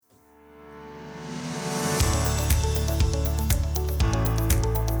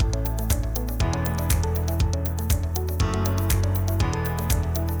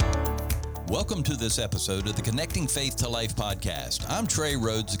Welcome to this episode of the Connecting Faith to Life podcast. I'm Trey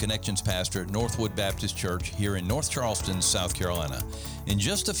Rhodes, the Connections Pastor at Northwood Baptist Church here in North Charleston, South Carolina. In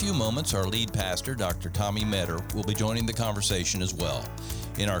just a few moments, our lead pastor, Dr. Tommy Metter, will be joining the conversation as well.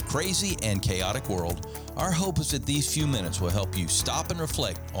 In our crazy and chaotic world, our hope is that these few minutes will help you stop and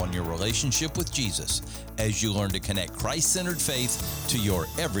reflect on your relationship with Jesus as you learn to connect Christ-centered faith to your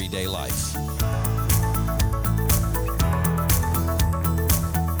everyday life.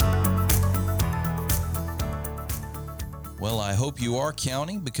 Well, I hope you are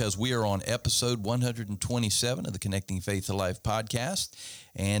counting because we are on episode 127 of the Connecting Faith to Life podcast.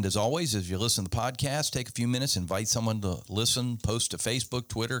 And as always, as you listen to the podcast, take a few minutes, invite someone to listen, post to Facebook,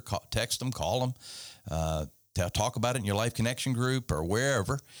 Twitter, text them, call them, talk about it in your Life Connection group or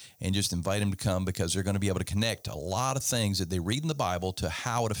wherever, and just invite them to come because they're going to be able to connect a lot of things that they read in the Bible to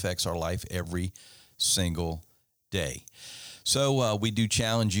how it affects our life every single day. So we do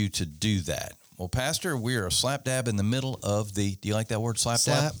challenge you to do that. Well, Pastor, we are slap dab in the middle of the, do you like that word, slap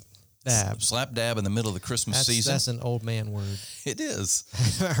dab? Slap dab in the middle of the Christmas season. That's an old man word. It is. I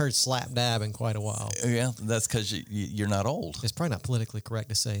haven't heard slap dab in quite a while. Yeah, that's because you're not old. It's probably not politically correct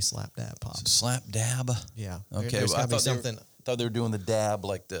to say slap dab, Pop. Slap dab? Yeah. Okay, There's well, I something. thought they were doing the dab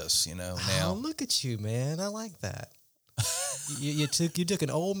like this, now. Oh, look at you, man. I like that. you took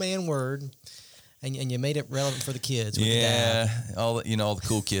an old man word and you made it relevant for the kids. With yeah, the dab. all the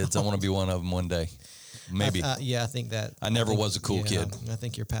cool kids. I want to be one of them one day. Maybe. I think that. I never was a cool kid. I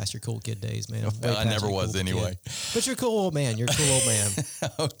think you're past your cool kid days, man. I never was anyway. Kid. But you're a cool old man. You're a cool old man.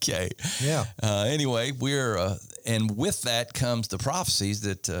 Okay. Yeah. Anyway, and with that comes the prophecies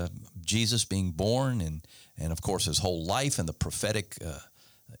that Jesus being born and of course his whole life and the prophetic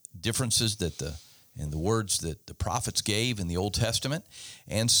differences that the words that the prophets gave in the Old Testament.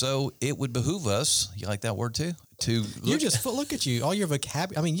 And so it would behoove us, you like that word too? Look at you, all your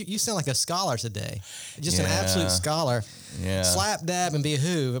vocabulary. I mean, you sound like a scholar today. Just an absolute scholar. Yeah. Slap, dab, and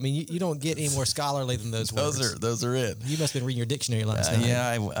behoove. I mean, you don't get any more scholarly than those words. Those are it. You must have been reading your dictionary last night.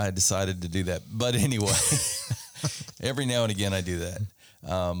 Yeah, I decided to do that. But anyway, every now and again I do that.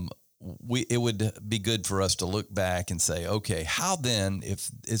 It would be good for us to look back and say, okay, how then, if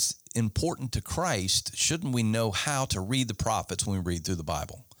it's important to Christ, shouldn't we know how to read the prophets when we read through the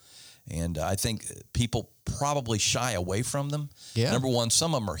Bible? And I think people probably shy away from them. Yeah. Number one,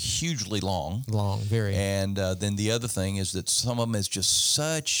 some of them are hugely long. Long, very. And then the other thing is that some of them is just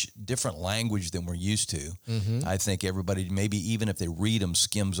such different language than we're used to. Mm-hmm. I think everybody, maybe even if they read them,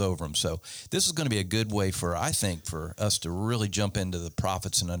 skims over them. So this is going to be a good way for us to really jump into the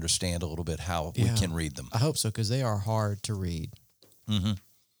prophets and understand a little bit how we can read them. I hope so, because they are hard to read. Mm-hmm.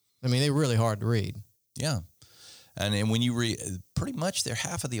 I mean, they're really hard to read. Yeah. And when you read, pretty much they're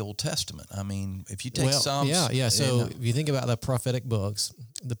half of the Old Testament. I mean, if you take Psalms. Yeah. So if you think about the prophetic books,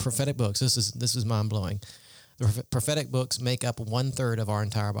 this is mind blowing. The prophetic books make up 1/3 of our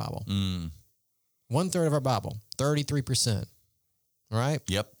entire Bible. 1/3 of our Bible, 33%. Right?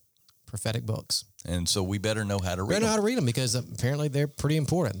 Yep. Prophetic books. And so we better know how to read them. We know how to read them because apparently they're pretty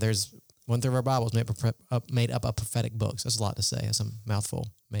important. There's 1/3 of our Bible is made up of prophetic books. That's a lot to say. That's a mouthful.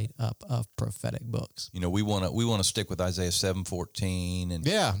 Made up of prophetic books. We want to stick with Isaiah 7:14 and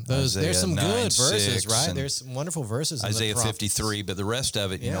there's some good verses, right? And there's some wonderful verses. Isaiah in the 53, but the rest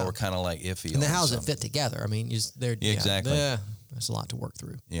of it, we're kind of like iffy. And how does it fit together? I mean, exactly. There's a lot to work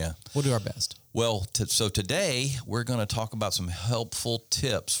through. Yeah, we'll do our best. Well, so today we're going to talk about some helpful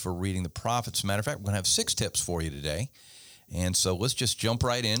tips for reading the prophets. As a matter of fact, we're going to have 6 tips for you today. And so let's just jump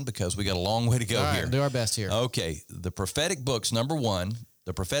right in because we got a long way to go here. Do our best here. Okay, the prophetic books, number one,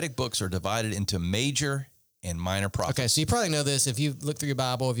 the prophetic books are divided into major and minor prophets. Okay, so you probably know this. If you look through your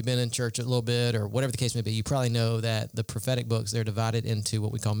Bible, if you've been in church a little bit or whatever the case may be, you probably know that the prophetic books, they're divided into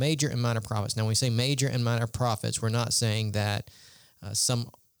what we call major and minor prophets. Now, when we say major and minor prophets, we're not saying that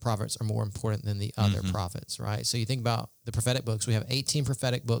some prophets are more important than the other prophets, right? So you think about the prophetic books, we have 18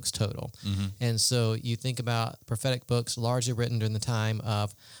 prophetic books total. Mm-hmm. And so you think about prophetic books largely written during the time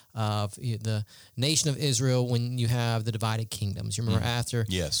of the nation of Israel when you have the divided kingdoms. You remember after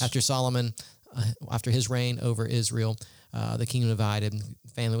Solomon, after his reign over Israel, the kingdom divided,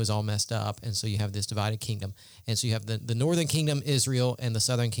 family was all messed up, and so you have this divided kingdom. And so you have the northern kingdom, Israel, and the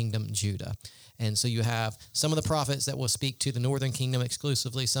southern kingdom, Judah. And so you have some of the prophets that will speak to the northern kingdom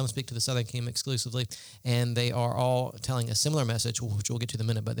exclusively, some speak to the southern kingdom exclusively, and they are all telling a similar message, which we'll get to in a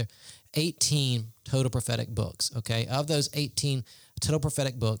minute, but there are 18 total prophetic books, okay? Of those 18 total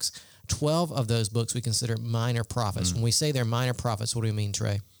prophetic books, 12 of those books we consider minor prophets. When we say they're minor prophets, what do we mean,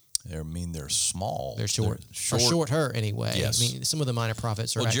 Trey? They're small. They're short. They're Or shorter anyway. Yes. I mean, some of the minor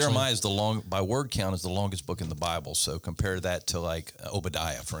prophets are Well, actually, Jeremiah is by word count, is the longest book in the Bible. So compare that to like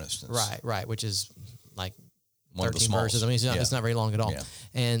Obadiah, for instance. right, which is like One of the 13 smallest. verses. I mean, it's not very long at all. Yeah.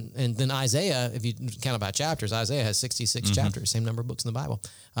 And then Isaiah, if you count it by chapters, Isaiah has 66 chapters, same number of books in the Bible.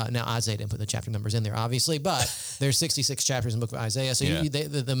 Now, Isaiah didn't put the chapter numbers in there, obviously, but there's 66 chapters in the book of Isaiah. So Yeah.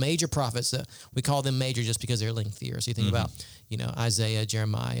 the major prophets, we call them major just because they're lengthier. So you think about, Isaiah,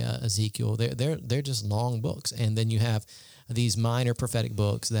 Jeremiah, Ezekiel, they're just long books. And then you have these minor prophetic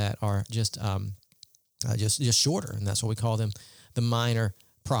books that are just shorter, and that's what we call them, the minor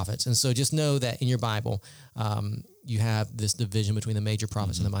prophets. And so just know that in your Bible, you have this division between the major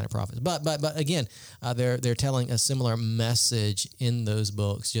prophets and the minor prophets. But again, they're telling a similar message in those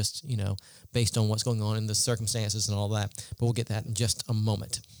books, just based on what's going on in the circumstances and all that. But we'll get that in just a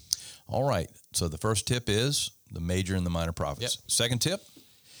moment. All right. So the first tip is the major and the minor prophets. Yep. Second tip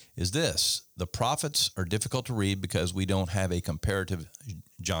is this: the prophets are difficult to read because we don't have a comparative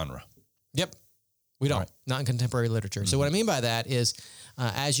genre. Yep. We don't, Right. not in contemporary literature. So what I mean by that is,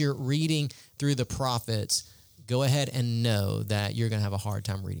 as you're reading through the prophets, go ahead and know that you're going to have a hard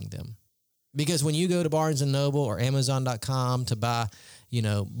time reading them. Because when you go to Barnes & Noble or Amazon.com to buy,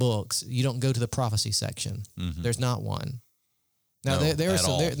 books, you don't go to the prophecy section. There's not one. Now, No, there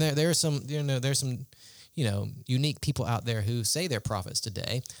are some unique people out there who say they're prophets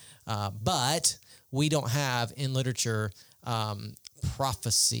today, but we don't have in literature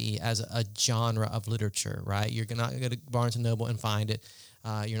prophecy as a genre of literature, right? You're not going to go to Barnes & Noble and find it.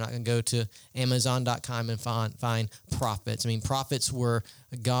 You're not going to go to Amazon.com and find prophets. I mean, prophets were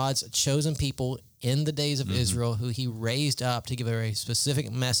God's chosen people in the days of Israel who he raised up to give a very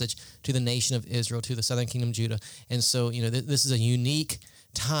specific message to the nation of Israel, to the southern kingdom, Judah. And so, this is a unique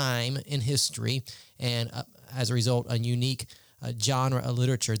time in history, and as a result, a unique genre of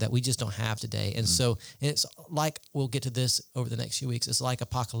literature that we just don't have today. And so it's like, we'll get to this over the next few weeks, it's like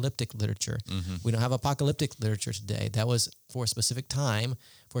apocalyptic literature. We don't have apocalyptic literature today. That was for a specific time,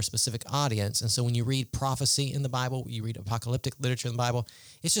 for a specific audience. And so when you read prophecy in the Bible, you read apocalyptic literature in the Bible,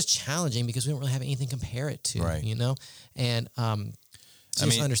 it's just challenging because we don't really have anything to compare it to, Right. And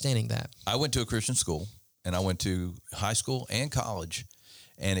just understanding that. I went to a Christian school, and I went to high school and college,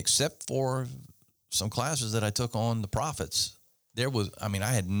 and except for some classes that I took on the prophets,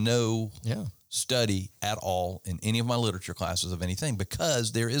 I had no study at all in any of my literature classes of anything,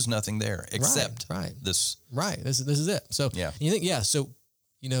 because there is nothing there except this. Right. This is it. So Yeah. you think,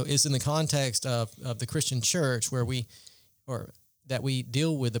 it's in the context of the Christian church that we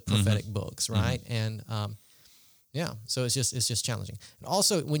deal with the prophetic books, right? And so it's just challenging. And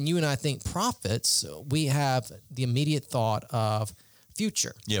also, when you and I think prophets, we have the immediate thought of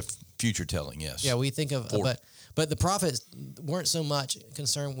future. Yeah, future telling, yes. Yeah, we think of, but the prophets weren't so much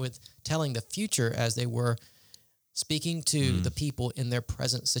concerned with telling the future as they were speaking to the people in their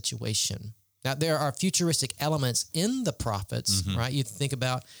present situation. Now, there are futuristic elements in the prophets, right? You think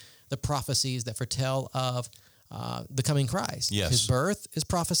about the prophecies that foretell of the coming Christ. Yes. His birth is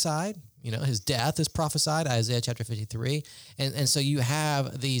prophesied. His death is prophesied, Isaiah chapter 53. And so you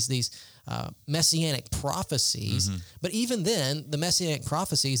have these messianic prophecies. But even then, the messianic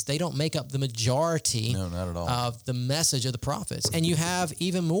prophecies, they don't make up the majority No, not at all. of the message of the prophets. And you have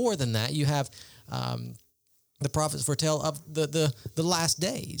even more than that. You have the prophets foretell of the last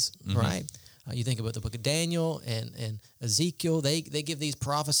days, right? You think about the book of Daniel and Ezekiel. They give these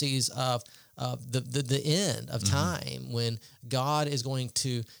prophecies of the end of time, when God is going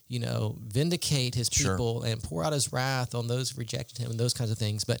to, vindicate his people and pour out his wrath on those who rejected him and those kinds of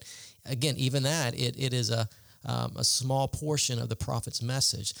things. But again, even that, it is a small portion of the prophet's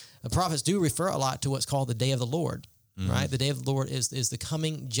message. The prophets do refer a lot to what's called the day of the Lord. Right, the day of the Lord is the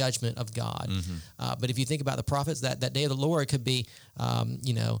coming judgment of God. But if you think about the prophets, that day of the Lord could be,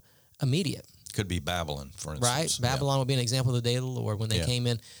 immediate. Could be Babylon, for instance. Right? Babylon would be an example of the day of the Lord, when they came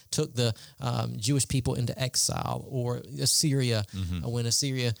in, took the Jewish people into exile, or Assyria, when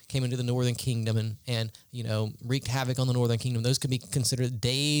Assyria came into the northern kingdom and wreaked havoc on the northern kingdom. Those could be considered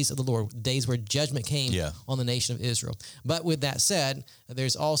days of the Lord, days where judgment came on the nation of Israel. But with that said,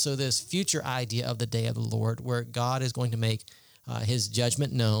 there's also this future idea of the day of the Lord, where God is going to make his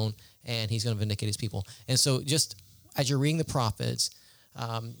judgment known, and he's going to vindicate his people. And so just as you're reading the prophets,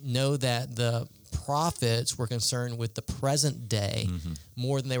 know that the prophets were concerned with the present day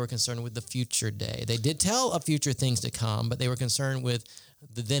more than they were concerned with the future day. They did tell of future things to come, but they were concerned with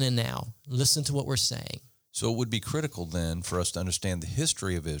the then and now. Listen to what we're saying. So it would be critical then for us to understand the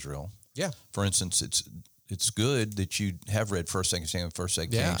history of Israel. Yeah. For instance, it's good that you have read 1st, 2nd Samuel, 1st,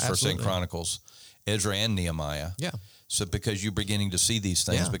 2nd Kings, 1st, 2nd Chronicles, Ezra and Nehemiah. Yeah. So because you're beginning to see these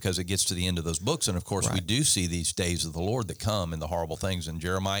things because it gets to the end of those books. And of course, we do see these days of the Lord that come and the horrible things. And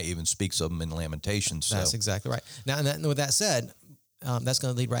Jeremiah even speaks of them in Lamentations. So. That's exactly right. Now, and with that said, that's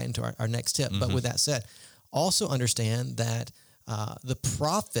going to lead right into our next tip. But with that said, also understand that the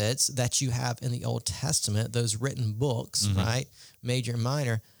prophets that you have in the Old Testament, those written books, right, major and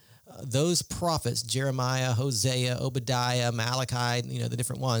minor, those prophets, Jeremiah, Hosea, Obadiah, Malachi, the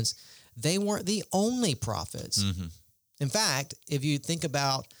different ones, they weren't the only prophets. In fact, if you think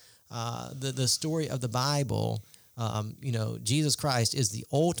about the story of the Bible, Jesus Christ is the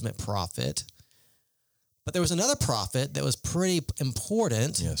ultimate prophet. But there was another prophet that was pretty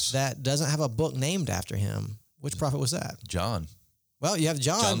important that doesn't have a book named after him. Which prophet was that? John. Well, you have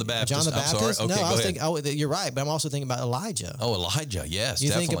John the Baptist. John the Baptist. I'm sorry. Okay, no, I was thinking. You're right, but I'm also thinking about Elijah. Oh, Elijah. Yes, you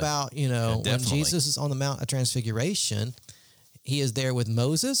definitely. think about when Jesus is on the Mount of Transfiguration, he is there with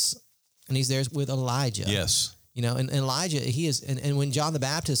Moses, and he's there with Elijah. Yes. And Elijah, he is, and when John the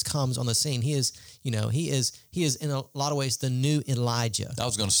Baptist comes on the scene, he is in a lot of ways the new Elijah. I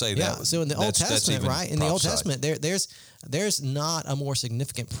was going to say that. Yeah. So in the Old Testament, right? In the Old Testament, there's not a more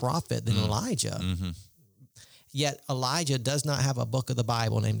significant prophet than Elijah. Yet Elijah does not have a book of the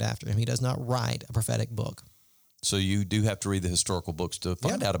Bible named after him. He does not write a prophetic book. So you do have to read the historical books to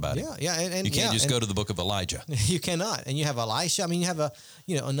find out about it. Yeah. And you can't just go to the book of Elijah. You cannot. And you have Elisha. I mean, you have a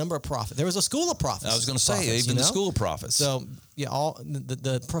number of prophets. There was a school of prophets. I was going to say, even the school of prophets. So all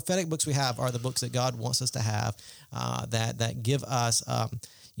the prophetic books we have are the books that God wants us to have that give us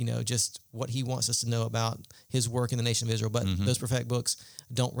just what he wants us to know about his work in the nation of Israel. But those prophetic books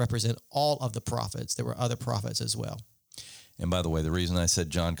don't represent all of the prophets. There were other prophets as well. And by the way, the reason I said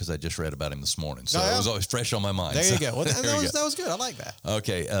John, because I just read about him this morning. So it was always fresh on my mind. There you go. Well, that was good. I like that.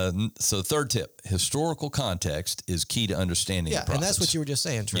 Okay. So third tip, historical context is key to understanding the prophets. And that's what you were just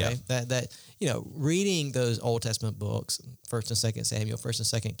saying, Trey. Yeah. That reading those Old Testament books, 1st and 2nd Samuel,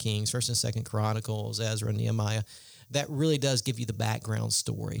 1st and 2nd Kings, 1st and 2nd Chronicles, Ezra, Nehemiah, that really does give you the background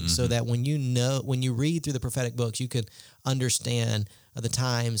story so that when you read through the prophetic books, you can understand the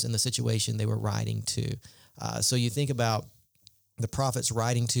times and the situation they were writing to. So you think about the prophets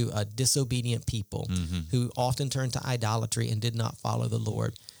writing to a disobedient people who often turned to idolatry and did not follow the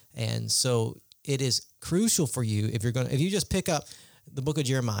Lord. And so it is crucial for you if you just pick up the book of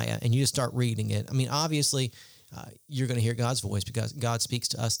Jeremiah and you just start reading it. I mean, obviously, you're going to hear God's voice because God speaks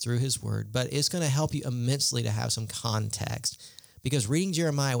to us through his word, but it's going to help you immensely to have some context because reading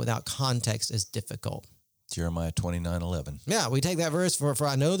Jeremiah without context is difficult. Jeremiah 29:11. Yeah, we take that verse for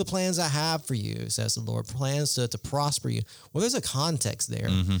I know the plans I have for you, says the Lord, plans to prosper you. Well, there's a context there.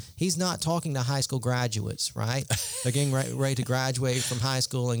 He's not talking to high school graduates, right? They're getting ready to graduate from high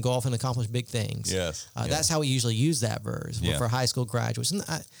school and go off and accomplish big things. Yes. That's how we usually use that verse for high school graduates. And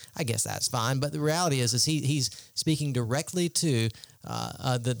I guess that's fine, but the reality is he's speaking directly to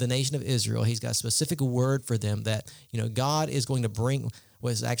the nation of Israel. He's got a specific word for them that, God is going to bring.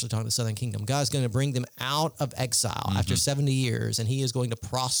 Was actually talking to the southern kingdom. God's going to bring them out of exile after 70 years, and he is going to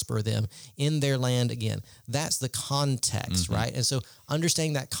prosper them in their land again. That's the context, right? And so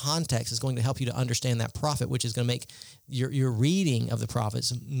understanding that context is going to help you to understand that prophet, which is going to make your reading of the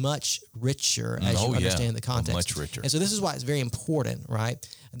prophets much richer as you understand the context. Much richer. And so this is why it's very important, right,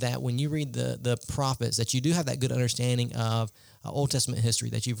 that when you read the prophets, that you do have that good understanding of Old Testament history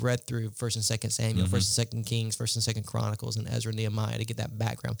that you've read through 1st and 2nd Samuel, 1st and 2nd Kings, 1st and 2nd Chronicles, and Ezra and Nehemiah to get that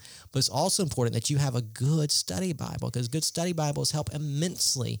background. But it's also important that you have a good study Bible because good study Bibles help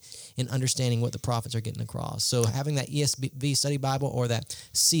immensely in understanding what the prophets are getting across. So having that ESV study Bible or that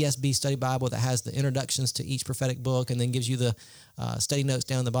CSB study Bible that has the introductions to each prophetic book and then gives you the study notes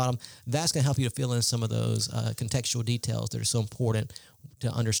down the bottom, that's going to help you to fill in some of those contextual details that are so important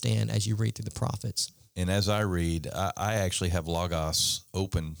to understand as you read through the prophets. And as I read, I actually have Logos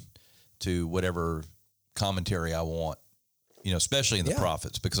open to whatever commentary I want, especially in the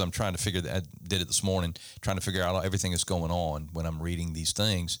prophets, because I'm trying to figure that. I did it this morning, trying to figure out everything that's going on when I'm reading these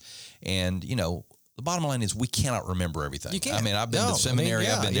things. And, the bottom line is we cannot remember everything. You can't. I mean, I've been to seminary,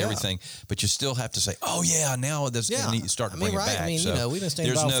 I've been to everything, but you still have to say, oh, yeah, now this, and you start to bring it back. I mean, so we've been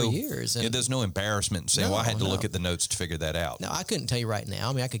studying the Bible for years. And there's no embarrassment in saying, I had to look at the notes to figure that out. No, I couldn't tell you right now.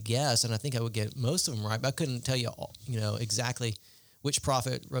 I mean, I could guess, and I think I would get most of them right, but I couldn't tell you, exactly which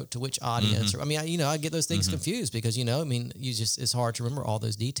prophet wrote to which audience. Or, I get those things confused because, it's hard to remember all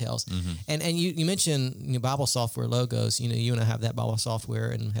those details. And you mentioned Bible software Logos. You and I have that Bible software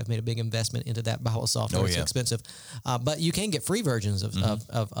and have made a big investment into that Bible software. It's expensive. But you can get free versions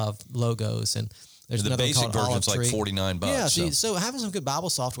of Logos. And There's the another one basic called version's Olive like Tree. $49. Yeah, so. so having some good Bible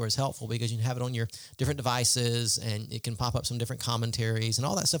software is helpful because you can have it on your different devices and it can pop up some different commentaries and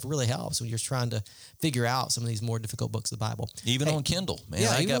all that stuff really helps when you're trying to figure out some of these more difficult books of the Bible. Even on Kindle, man.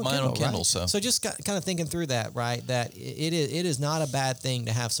 I even got mine on Kindle. right? So just kind of thinking through that, right? That it is not a bad thing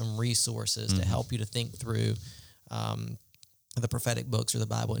to have some resources to help you to think through the prophetic books or the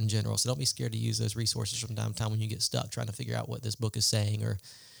Bible in general. So don't be scared to use those resources from time to time when you get stuck trying to figure out what this book is saying or,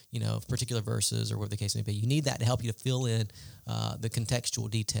 particular verses or whatever the case may be. You need that to help you to fill in the contextual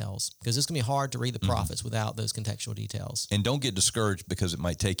details because it's going to be hard to read the prophets without those contextual details. And don't get discouraged because it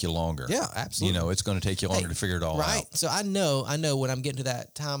might take you longer. Yeah, absolutely. It's going to take you longer to figure it all out. Right. So I know when I'm getting to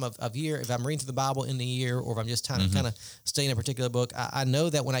that time of year, if I'm reading through the Bible in the year or if I'm just kind of studying a particular book, I know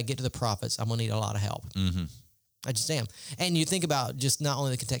that when I get to the prophets, I'm going to need a lot of help. Mm-hmm. I just am. And you think about just not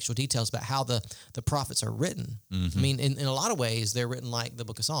only the contextual details, but how the prophets are written. Mm-hmm. I mean, in a lot of ways, they're written like the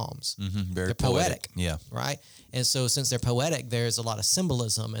book of Psalms. Mm-hmm. Very they're poetic. Yeah. Right? And so since they're poetic, there's a lot of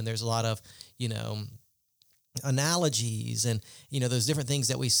symbolism and there's a lot of, analogies and, those different things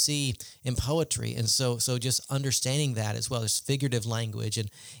that we see in poetry. And so just understanding that as well as figurative language.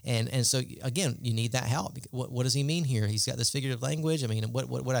 And so, again, you need that help. What does he mean here? He's got this figurative language. I mean,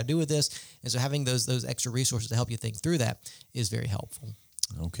 what I do with this? And so having those extra resources to help you think through that is very helpful.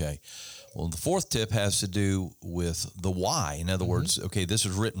 Okay. Well, the fourth tip has to do with the why. In other words, okay, this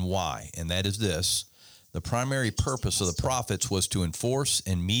is written why, and that is this. The primary purpose of the prophets was to enforce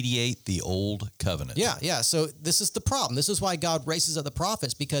and mediate the old covenant. Yeah. So this is the problem. This is why God raises up the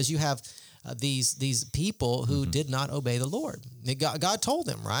prophets, because you have these people who did not obey the Lord. God told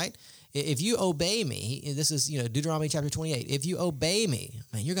them, right? If you obey me, this is Deuteronomy chapter 28. If you obey me,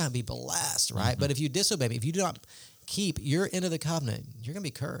 man, you're going to be blessed, right? But if you disobey me, if you do not keep your end of the covenant, you're going to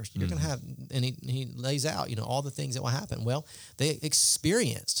be cursed. You're going to have, and he lays out, all the things that will happen. Well, they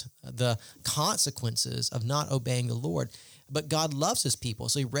experienced the consequences of not obeying the Lord, but God loves his people.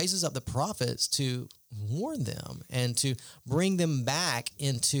 So he raises up the prophets to warn them and to bring them back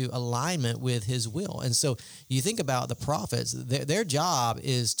into alignment with his will. And so you think about the prophets, their job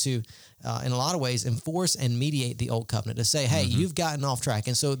is to, in a lot of ways, enforce and mediate the old covenant, to say, hey, you've gotten off track.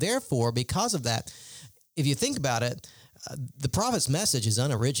 And so therefore, because of that, if you think about it, the prophet's message is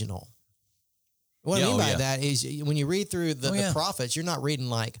unoriginal. What I mean by that is when you read through the prophets, you're not reading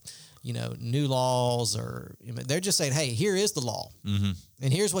like, new laws or they're just saying, hey, here is the law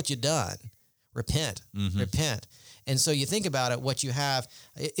and here's what you've done. Repent. And so you think about it, what you have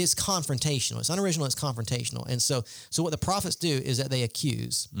is confrontational. It's unoriginal, it's confrontational. And so what the prophets do is that they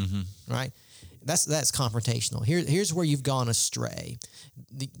accuse, right? That's confrontational. Here's where you've gone astray.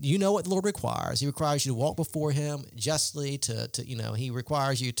 You know what the Lord requires. He requires you to walk before him justly, he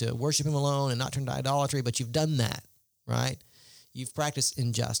requires you to worship him alone and not turn to idolatry, but you've done that, right? You've practiced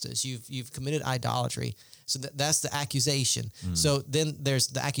injustice. You've committed idolatry. So that's the accusation. So then there's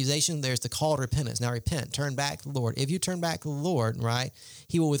the accusation, there's the call to repentance. Now repent, turn back to the Lord. If you turn back to the Lord, right,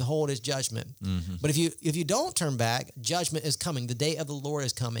 he will withhold his judgment. But if you don't turn back, judgment is coming. The day of the Lord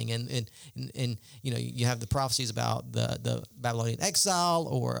is coming. And you have the prophecies about the Babylonian exile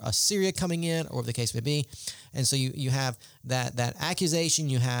or Assyria coming in, or whatever the case may be. And so you have that accusation,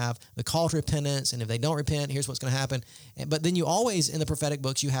 you have the call to repentance, and if they don't repent, here's what's going to happen. But then you always, in the prophetic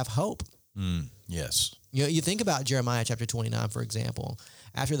books, you have hope. Yes. You think about Jeremiah chapter 29, for example.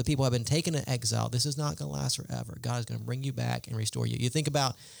 After the people have been taken to exile, this is not going to last forever. God is going to bring you back and restore you. You think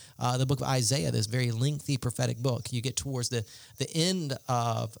about the book of Isaiah, this very lengthy prophetic book. You get towards the end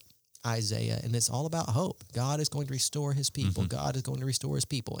of Isaiah, and it's all about hope. God is going to restore his people. God is going to restore his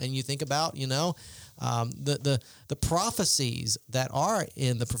people. And you think about, the prophecies that are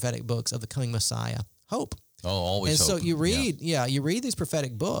in the prophetic books of the coming Messiah. Hope. Oh, always. And hope. so you read these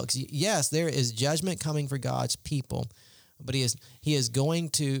prophetic books. Yes, there is judgment coming for God's people, but he is going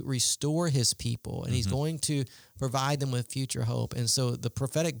to restore his people, and he's going to provide them with future hope. And so the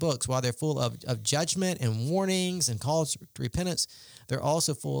prophetic books, while they're full of judgment and warnings and calls to repentance, they're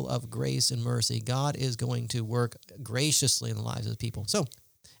also full of grace and mercy. God is going to work graciously in the lives of the people. So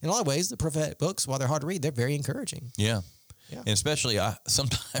in a lot of ways, the prophetic books, while they're hard to read, they're very encouraging. Yeah. And especially,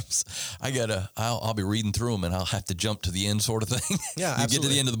 sometimes I'll be reading through them and I'll have to jump to the end sort of thing. Yeah, you get to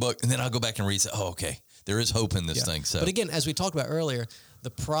the end of the book and then I'll go back and read and say, oh, okay, there is hope in this thing. So, but again, as we talked about earlier, the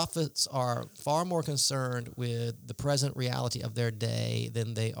prophets are far more concerned with the present reality of their day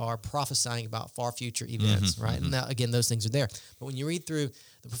than they are prophesying about far future events, right? And now, again, those things are there. But when you read through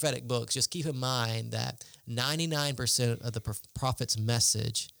the prophetic books, just keep in mind that 99% of the prophet's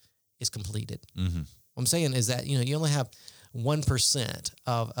message is completed. What I'm saying is that, you only have 1%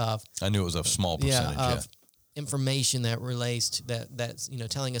 of I knew it was a small percentage. information that relates to that's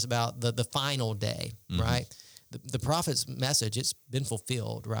telling us about the final day, right? The prophet's message, it's been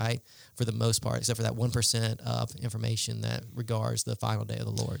fulfilled, right, for the most part, except for that 1% of information that regards the final day of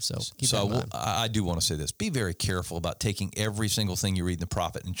the Lord. So keep that in mind. I do want to say this. Be very careful about taking every single thing you read in the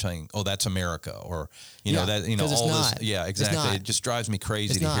prophet and saying, oh, that's America, or, all this. Yeah, exactly. It just drives me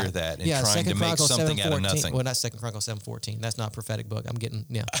crazy to hear that and trying to make something out of nothing. Well, not 2 Chronicles 7:14. That's not a prophetic book. I'm getting,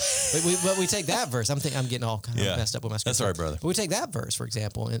 but we take that verse. I'm getting all kind of messed up with my scripture. That's all right, brother. But we take that verse, for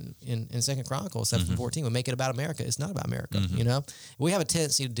example, in 2 Chronicles 7:14. We make it about America. It's not about America, We have a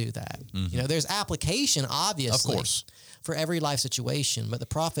tendency to do that. There's application, obviously, of course, for every life situation, but the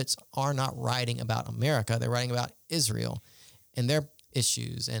prophets are not writing about America. They're writing about Israel and their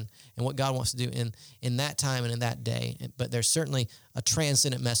issues and what God wants to do in that time and in that day. But there's certainly a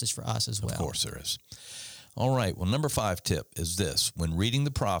transcendent message for us as well. Of course there is. All right. Well, number 5 tip is this. When reading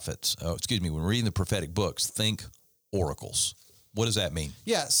the when reading the prophetic books, think oracles. What does that mean?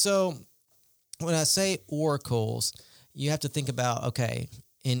 Yeah. So when I say oracles, you have to think about, okay,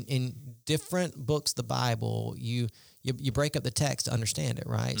 in different books of the Bible, you break up the text to understand it,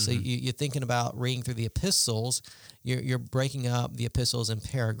 right? So you're thinking about reading through the epistles. You're breaking up the epistles in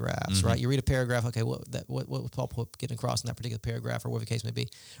paragraphs, right? You read a paragraph, okay, what was Paul getting across in that particular paragraph, or whatever the case may be.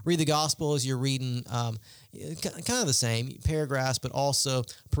 Read the Gospels, you're reading kind of the same paragraphs, but also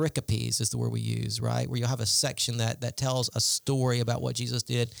pericopes is the word we use, right? Where you'll have a section that tells a story about what Jesus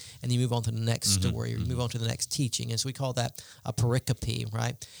did, and you move on to the next story, or you move on to the next teaching. And so we call that a pericope,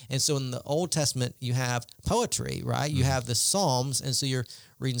 right? And so in the Old Testament, you have poetry, right? You have the Psalms, and so you're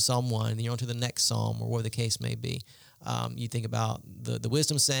reading Psalm 1, and you're on to the next Psalm, or whatever the case may be. You think about the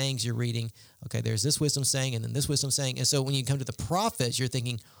wisdom sayings, you're reading, okay, there's this wisdom saying, and then this wisdom saying. And so when you come to the prophets, you're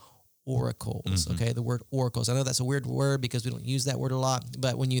thinking oracles, okay? The word oracles. I know that's a weird word because we don't use that word a lot,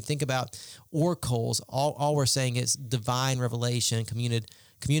 but when you think about oracles, all we're saying is divine revelation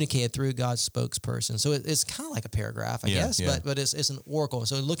communicated through God's spokesperson. So it's kind of like a paragraph, I guess, but it's an oracle.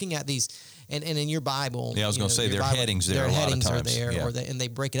 So looking at these, and in your Bible, I was going to say there are headings there. Their headings are there, and they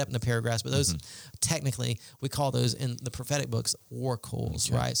break it up into paragraphs. But those technically, we call those in the prophetic books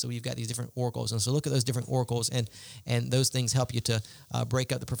oracles, right? So you've got these different oracles, and so look at those different oracles, and those things help you to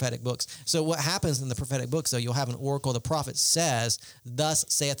break up the prophetic books. So what happens in the prophetic books? So you'll have an oracle. The prophet says, "Thus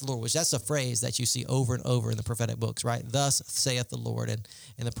saith the Lord," which that's a phrase that you see over and over in the prophetic books, right? Thus saith the Lord, and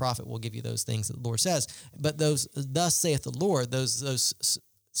the prophet will give you those things that the Lord says. But those "Thus saith the Lord," those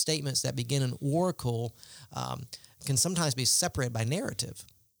statements that begin an oracle can sometimes be separated by narrative.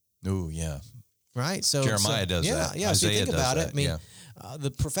 Oh, yeah. Right? So Jeremiah does that. Yeah, so you think about it. I mean, yeah.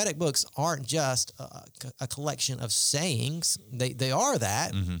 The prophetic books aren't just a collection of sayings. They are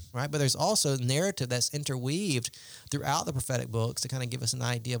that, right? But there's also narrative that's interweaved throughout the prophetic books to kind of give us an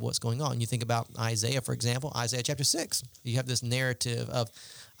idea of what's going on. You think about Isaiah, for example, Isaiah chapter 6. You have this narrative of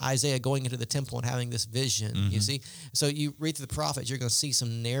Isaiah going into the temple and having this vision, you see? So you read through the prophets, you're going to see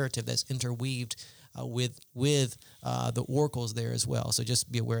some narrative that's interweaved with the oracles there as well. So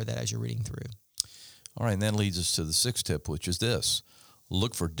just be aware of that as you're reading through. All right, and that leads us to the 6th tip, which is this.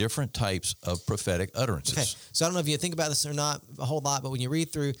 Look for different types of prophetic utterances. Okay, so I don't know if you think about this or not a whole lot, but when you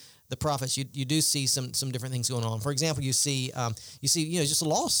read through the prophets, you do see some different things going on. For example, you see just a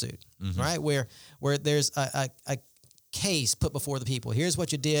lawsuit, right, where there's a case put before the people. Here's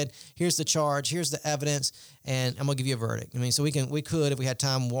what you did. Here's the charge. Here's the evidence, and I'm gonna give you a verdict. I mean, so we could, if we had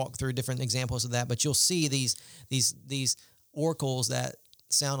time, walk through different examples of that. But you'll see these oracles that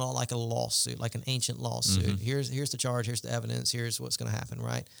sound all like a lawsuit, like an ancient lawsuit. Here's the charge. Here's the evidence. Here's what's going to happen.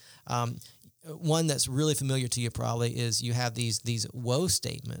 Right. One that's really familiar to you probably is you have these woe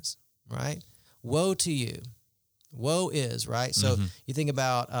statements. Right. Woe to you. Woe is, right. So you think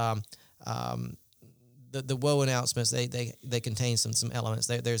about the woe announcements. They contain some elements.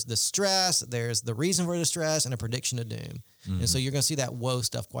 There's the stress. There's the reason for the stress and a prediction of doom. And so you're going to see that woe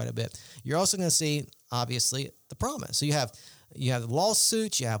stuff quite a bit. You're also going to see obviously the promise. So you have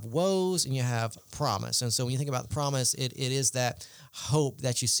lawsuits, you have woes, and you have promise. And so when you think about the promise, it is that hope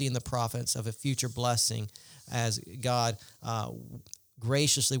that you see in the prophets of a future blessing as God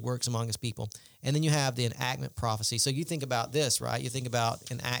graciously works among his people. And then you have the enactment prophecy. So you think about this, right? You think about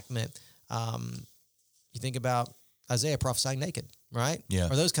enactment. You think about Isaiah prophesying naked, right? Yeah.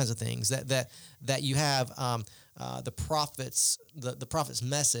 Or those kinds of things that you have the prophet's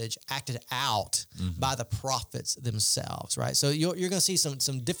message acted out by the prophets themselves, right? So you're going to see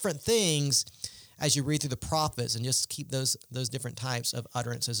some different things as you read through the prophets, and just keep those different types of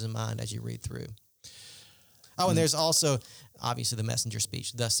utterances in mind as you read through. Oh, and there's also obviously the messenger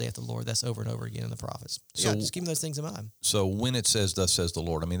speech, "Thus saith the Lord." That's over and over again in the prophets. So just keeping those things in mind. So when it says "Thus says the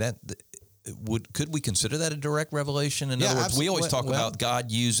Lord," I mean could we consider that a direct revelation? In other words, we always talk about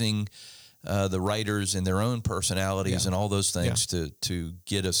God using the writers and their own personalities and all those things to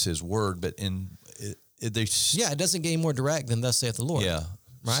get us His word, but it doesn't get any more direct than "Thus saith the Lord." Yeah,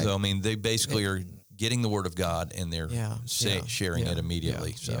 right. So I mean, they basically are getting the word of God and they're sharing it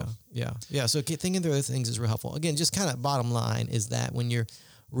immediately. So thinking through those things is real helpful. Again, just kind of bottom line is that when you're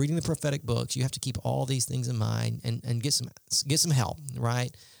reading the prophetic books, you have to keep all these things in mind and get some help.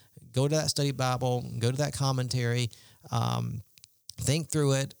 Right. Go to that study Bible. Go to that commentary. Think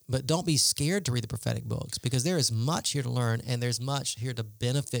through it, but don't be scared to read the prophetic books, because there is much here to learn and there's much here to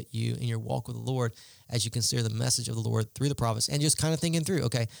benefit you in your walk with the Lord as you consider the message of the Lord through the prophets, and just kind of thinking through,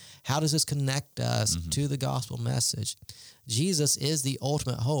 okay, how does this connect us to the gospel message? Jesus is the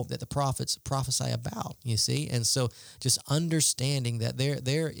ultimate hope that the prophets prophesy about, you see? And so just understanding that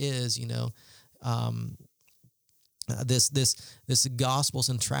there is, this gospel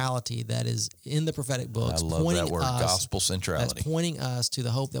centrality that is in the prophetic books. I love that word, gospel centrality. That's pointing us to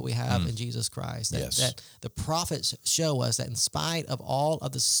the hope that we have in Jesus Christ. That the prophets show us that in spite of all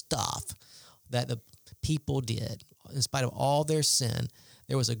of the stuff that the people did, in spite of all their sin,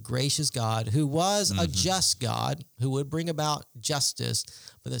 there was a gracious God who was a just God who would bring about justice,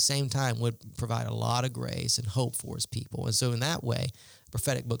 but at the same time would provide a lot of grace and hope for His people. And so in that way,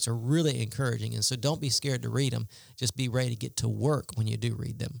 prophetic books are really encouraging. And so don't be scared to read them. Just be ready to get to work when you do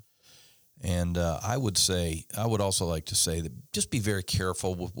read them. And I would also like to say that just be very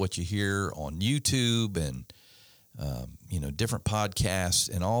careful with what you hear on YouTube and, different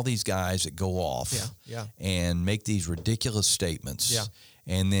podcasts and all these guys that go off and make these ridiculous statements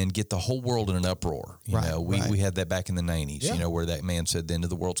and then get the whole world in an uproar. We had that back in the 90s, where that man said the end of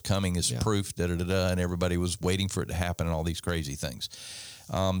the world's coming is proof, and everybody was waiting for it to happen and all these crazy things.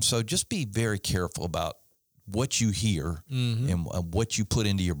 So just be very careful about what you hear and what you put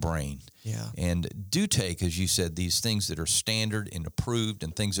into your brain. Yeah. And do take, as you said, these things that are standard and approved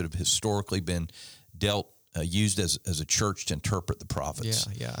and things that have historically been used as a church to interpret the prophets.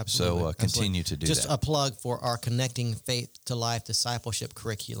 Yeah, absolutely. So continue to do that. Just a plug for our Connecting Faith to Life discipleship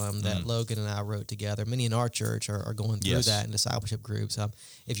curriculum that Logan and I wrote together. Many in our church are going through that in discipleship groups.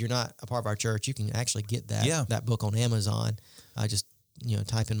 If you're not a part of our church, you can actually get that book on Amazon. Just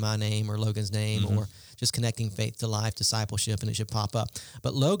type in my name or Logan's name or just Connecting Faith to Life discipleship, and it should pop up.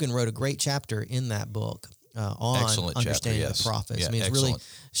 But Logan wrote a great chapter in that book on understanding the prophets. Yeah, it's really,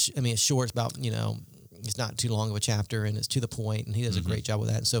 it's short. It's about, it's not too long of a chapter, and it's to the point, and he does a great job with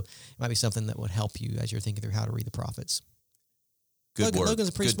that. And so it might be something that would help you as you're thinking through how to read the prophets. Good word. Logan's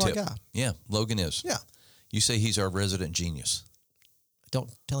a pretty smart guy. Yeah, Logan is. Yeah. You say he's our resident genius. Don't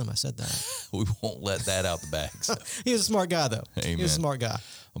tell him I said that. We won't let that out the bag. So. He was a smart guy, though. Amen. He was a smart guy.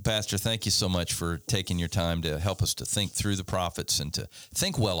 Well, Pastor, thank you so much for taking your time to help us to think through the prophets and to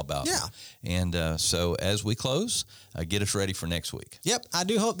think well about them. And so as we close, get us ready for next week. Yep. I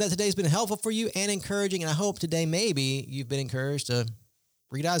do hope that today's been helpful for you and encouraging. And I hope today maybe you've been encouraged to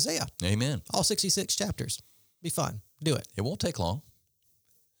read Isaiah. Amen. All 66 chapters. Be fun. Do it. It won't take long.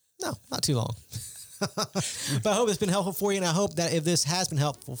 No, not too long. But I hope it's been helpful for you, and I hope that if this has been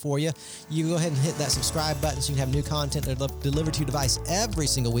helpful for you, you go ahead and hit that subscribe button so you can have new content delivered to your device every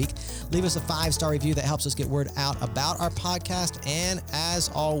single week. Leave us a 5-star review that helps us get word out about our podcast. And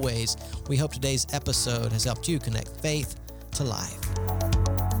as always, we hope today's episode has helped you connect faith to life.